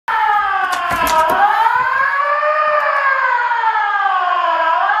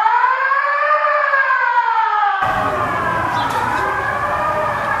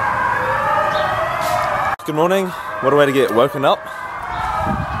Good morning. What a way to get woken up.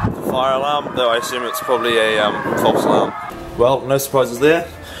 The fire alarm, though I assume it's probably a false alarm. Well, no surprises there.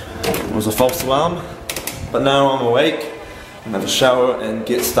 It was a false alarm. But now I'm awake and have a shower and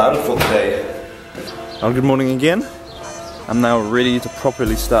get started for the day. Well, good morning again. I'm now ready to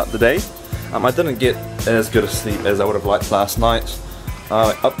properly start the day. I didn't get as good a sleep as I would have liked last night.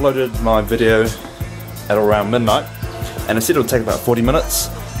 I uploaded my video at around midnight and I said it would take about 40 minutes.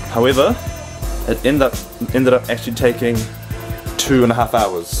 However, it ended up actually taking 2.5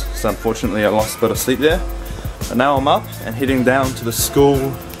 hours. So unfortunately I lost a bit of sleep there. But now I'm up and heading down to the school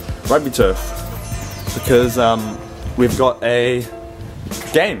rugby turf because we've got a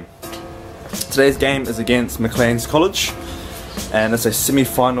game. Today's game is against Maclean's College and it's a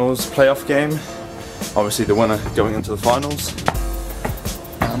semi-finals playoff game. Obviously the winner going into the finals.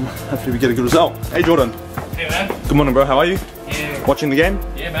 Hopefully we get a good result. Hey Jordan. Hey man. Good morning bro, how are you? Yeah. Watching the game?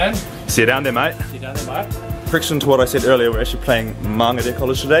 Yeah man. See you down there mate. See you down there mate. Correction to what I said earlier, we're actually playing Māngere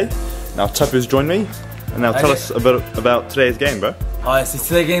College today. Now Tapu's joined me and now tell us a bit about today's game bro. Alright, so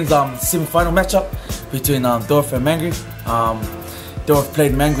today's game's semi-final matchup between Dorf and Mangere. Dorf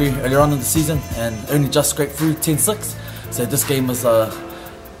played Mangere earlier on in the season and only just scraped through 10-6. So this game is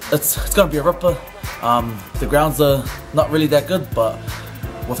it's gonna be a ripper. The grounds are not really that good, but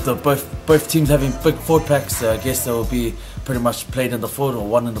with the both teams having big forward packs, I guess they will be pretty much played in the forward or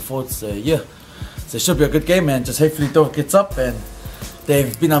one in the forward. So yeah, so it should be a good game, and just hopefully Dorf gets up. And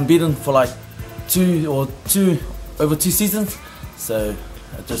they've been unbeaten for like over 2 seasons. So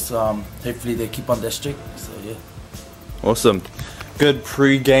just hopefully they keep on their streak. So yeah. Awesome. Good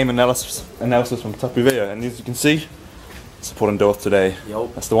pre-game analysis from Tapu video, and as you can see, supporting Dorf today.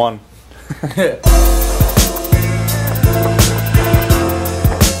 Yep. That's the one.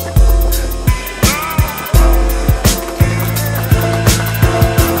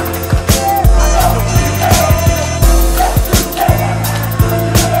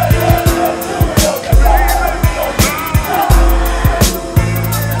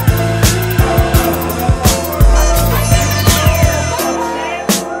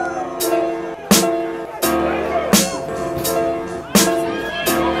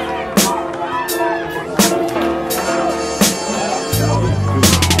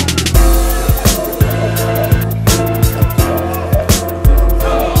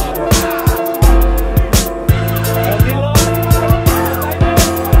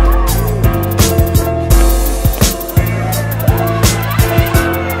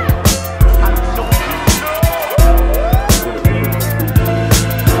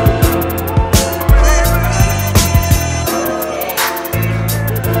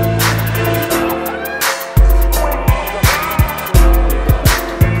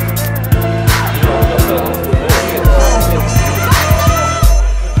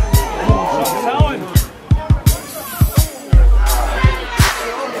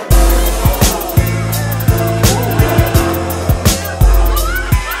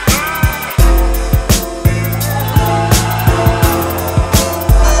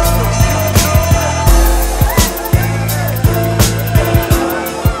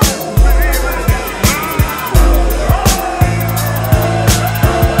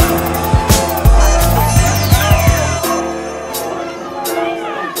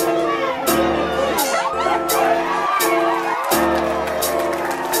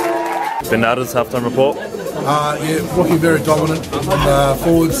 Bernardo's halftime report. Yeah, looking very dominant.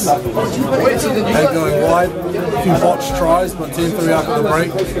 Forwards and going wide. A few botched tries, but 10-3 after the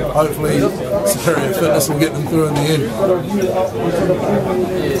break. Hopefully, superior fitness will get them through in the end.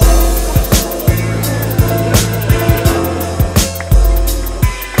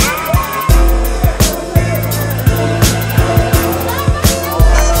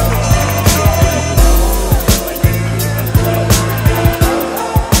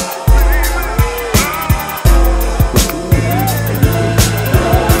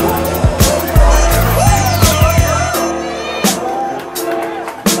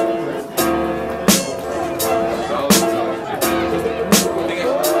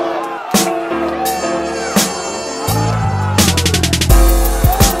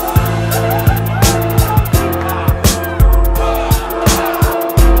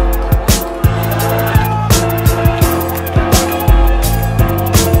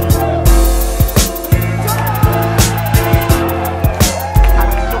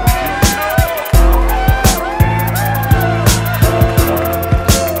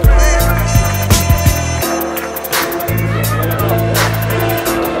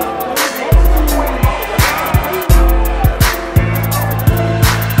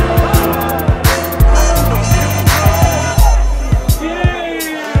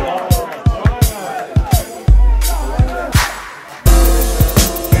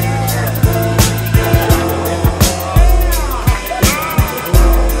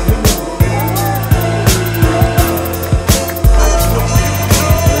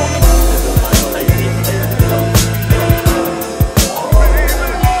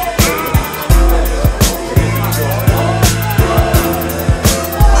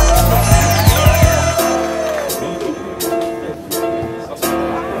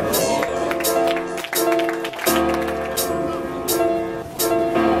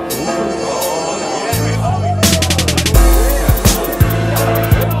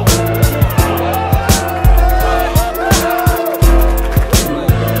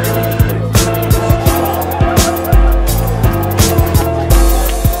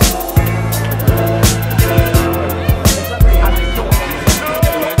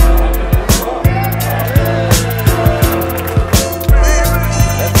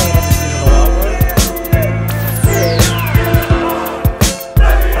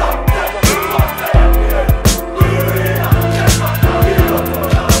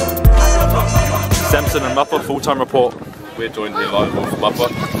 full-time report. We're joined here live with Mappa.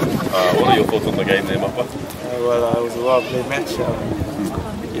 What are your thoughts on the game there, Mappa? Well, it was a well-played match.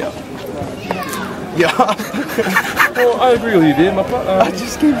 Yeah. Well, I agree with you there, Mappa. I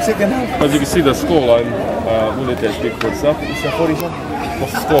just came second half. As you can see, the scoreline, we'll let that speak for itself. It's 40 something.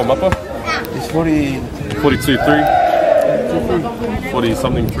 What's the score, Mappa? It's 40. 42-3. 40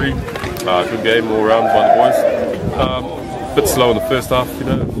 something 3. Good game all around by the boys. Bit slow in the first half, you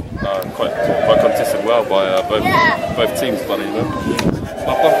know. Quite contested well by both teams, buddy. You know.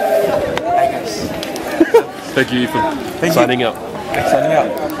 Mappa. Thank you, Ethan. Signing out. Signing out.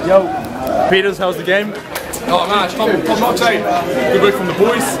 Yo. Peters, how's the game? Oh man, it's top team. Good work from the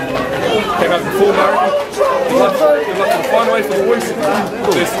boys. Came out before Murray. Good luck to the final way for the boys.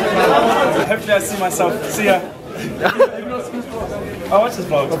 Hopefully I see myself. See ya. I watch this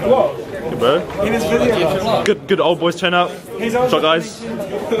vlog. Good, bro. In his video. Good old boys turnout. What's up, guys?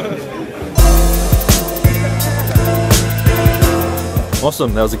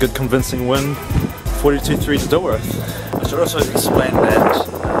 Awesome, that was a good convincing win. 42-3 to Dilworth. I should also explain that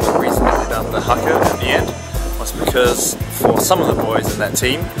the reason that they done the haka at the end was because for some of the boys in that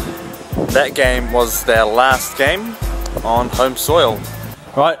team, that game was their last game on home soil.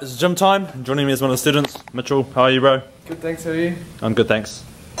 Right, it's gym time. Joining me is one of the students. Mitchell, how are you, bro? Good, thanks. How are you? I'm good, thanks.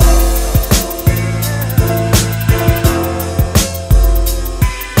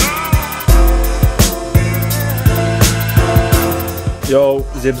 Yo,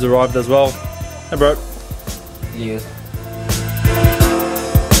 Zeb's arrived as well. Hey, bro. Yeah.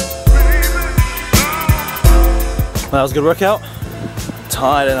 That was a good workout. I'm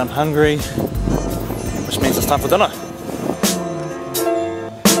tired and I'm hungry, which means it's time for dinner.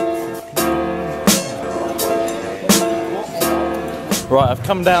 Right, I've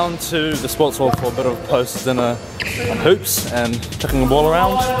come down to the sports hall for a bit of post-dinner hoops and kicking the ball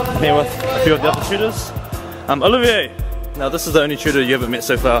around. I'm here with a few of the other tutors. Olivier. Now this is the only tutor you haven't met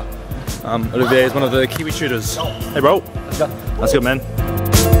so far. Olivier is one of the Kiwi tutors. Hey bro. Let's go. That's good, man.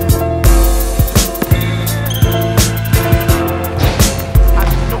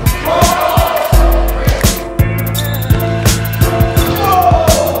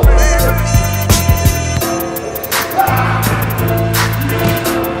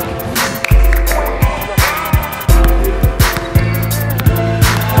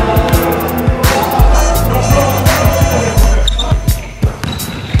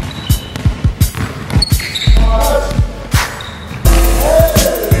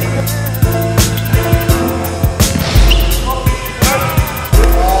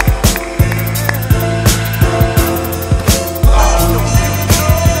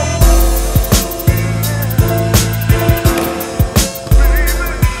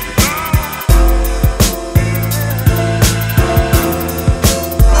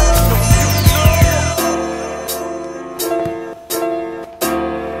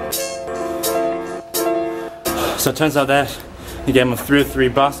 So it turns out that a game of 3-on-3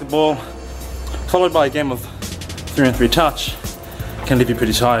 basketball, followed by a game of 3-on-3 touch, can leave you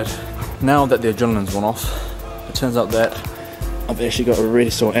pretty tired. Now that the adrenaline's worn off, it turns out that I've actually got a really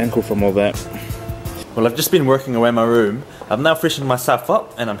sore ankle from all that. Well, I've just been working away in my room. I've now freshened myself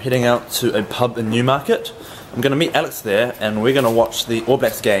up and I'm heading out to a pub in Newmarket. I'm going to meet Alex there and we're going to watch the All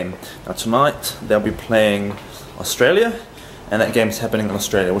Blacks game. Now tonight they'll be playing Australia and that game's happening in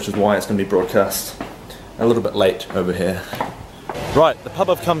Australia, which is why it's going to be broadcast a little bit late over here. Right, the pub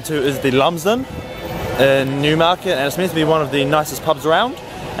I've come to is the Lumsden in Newmarket and it's meant to be one of the nicest pubs around,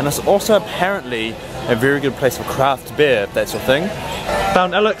 and it's also apparently a very good place for craft beer, if that's your thing.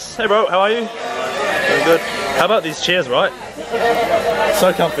 Found Alex. Hey bro, how are you? Very good. How about these chairs, right?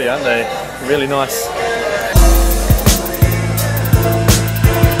 So comfy, aren't they? Really nice.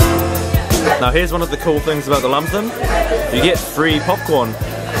 Now here's one of the cool things about the Lumsden. You get free popcorn.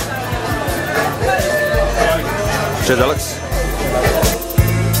 Cheers, Alex.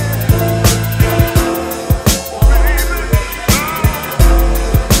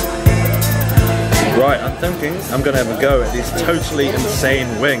 Right, I'm thinking I'm gonna have a go at these totally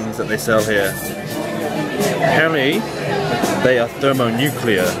insane wings that they sell here. Apparently, they are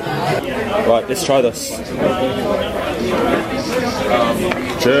thermonuclear. Right, let's try this.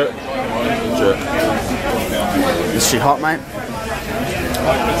 Jerk. Jerk. Is she hot, mate?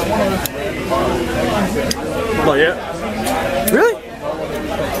 Not yet. Really?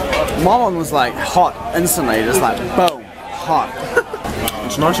 My one was like hot instantly, just like boom, hot.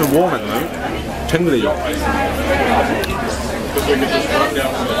 It's nice and warm at the moment. Tingly.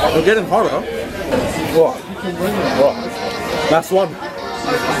 We're getting hotter. What? Last one.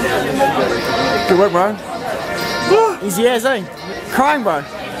 Good work, bro. Easy as, eh? Crying, bro.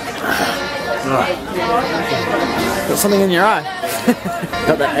 Got something in your eye.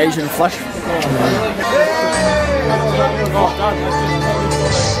 Got that Asian flush.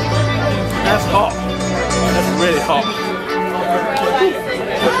 That's hot. That's really hot.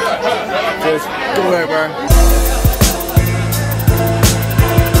 Cheers. Good work, bro.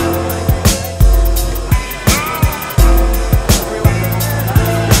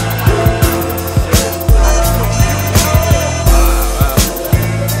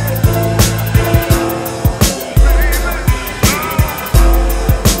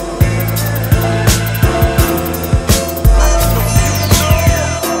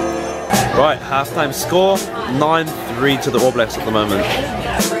 Right, halftime score, 9-3 to the All Blacks at the moment.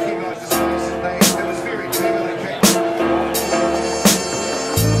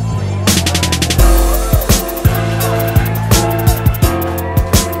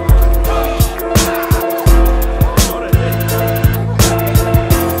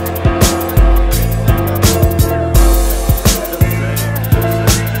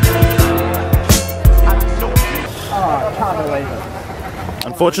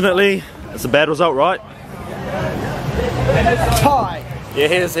 Unfortunately, it's a bad result, right? Tie. Yeah,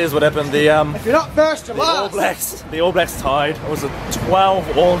 here's what happened. The If you're not first, you're last. The All Blacks tied. It was a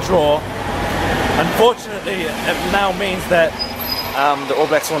 12-all draw. Unfortunately, it now means that the All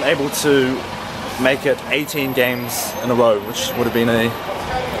Blacks weren't able to make it 18 games in a row, which would have been a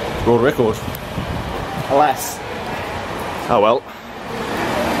world record. Alas. Oh well.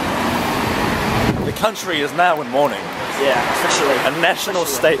 The country is now in mourning. Yeah, officially. A national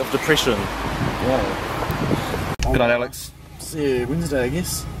state of depression. Yeah. Good night, Alex. See you Wednesday, I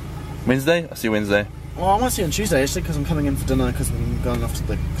guess. Wednesday? I'll see you Wednesday. Well, I might see you on Tuesday actually, because I'm coming in for dinner because we're going off to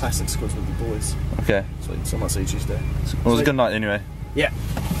the classic squads with the boys. Okay. So I might see you Tuesday. Well, it was a good night anyway. Yeah.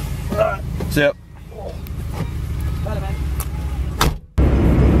 See ya.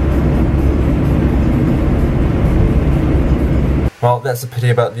 Well, that's a pity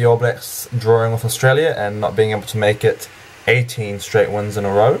about the All Blacks drawing with Australia and not being able to make it 18 straight wins in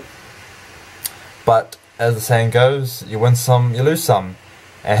a row. But as the saying goes, you win some, you lose some.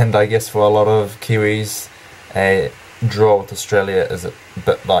 And I guess for a lot of Kiwis, a draw with Australia is a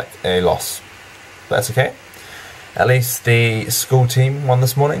bit like a loss. But that's okay. At least the school team won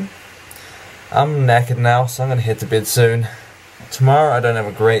this morning. I'm knackered now, so I'm going to head to bed soon. Tomorrow I don't have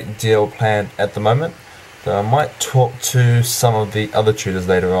a great deal planned at the moment. So I might talk to some of the other tutors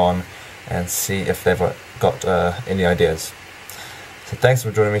later on and see if they've got any ideas. So thanks for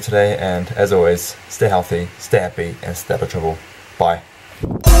joining me today, and as always, stay healthy, stay happy, and stay out of trouble. Bye.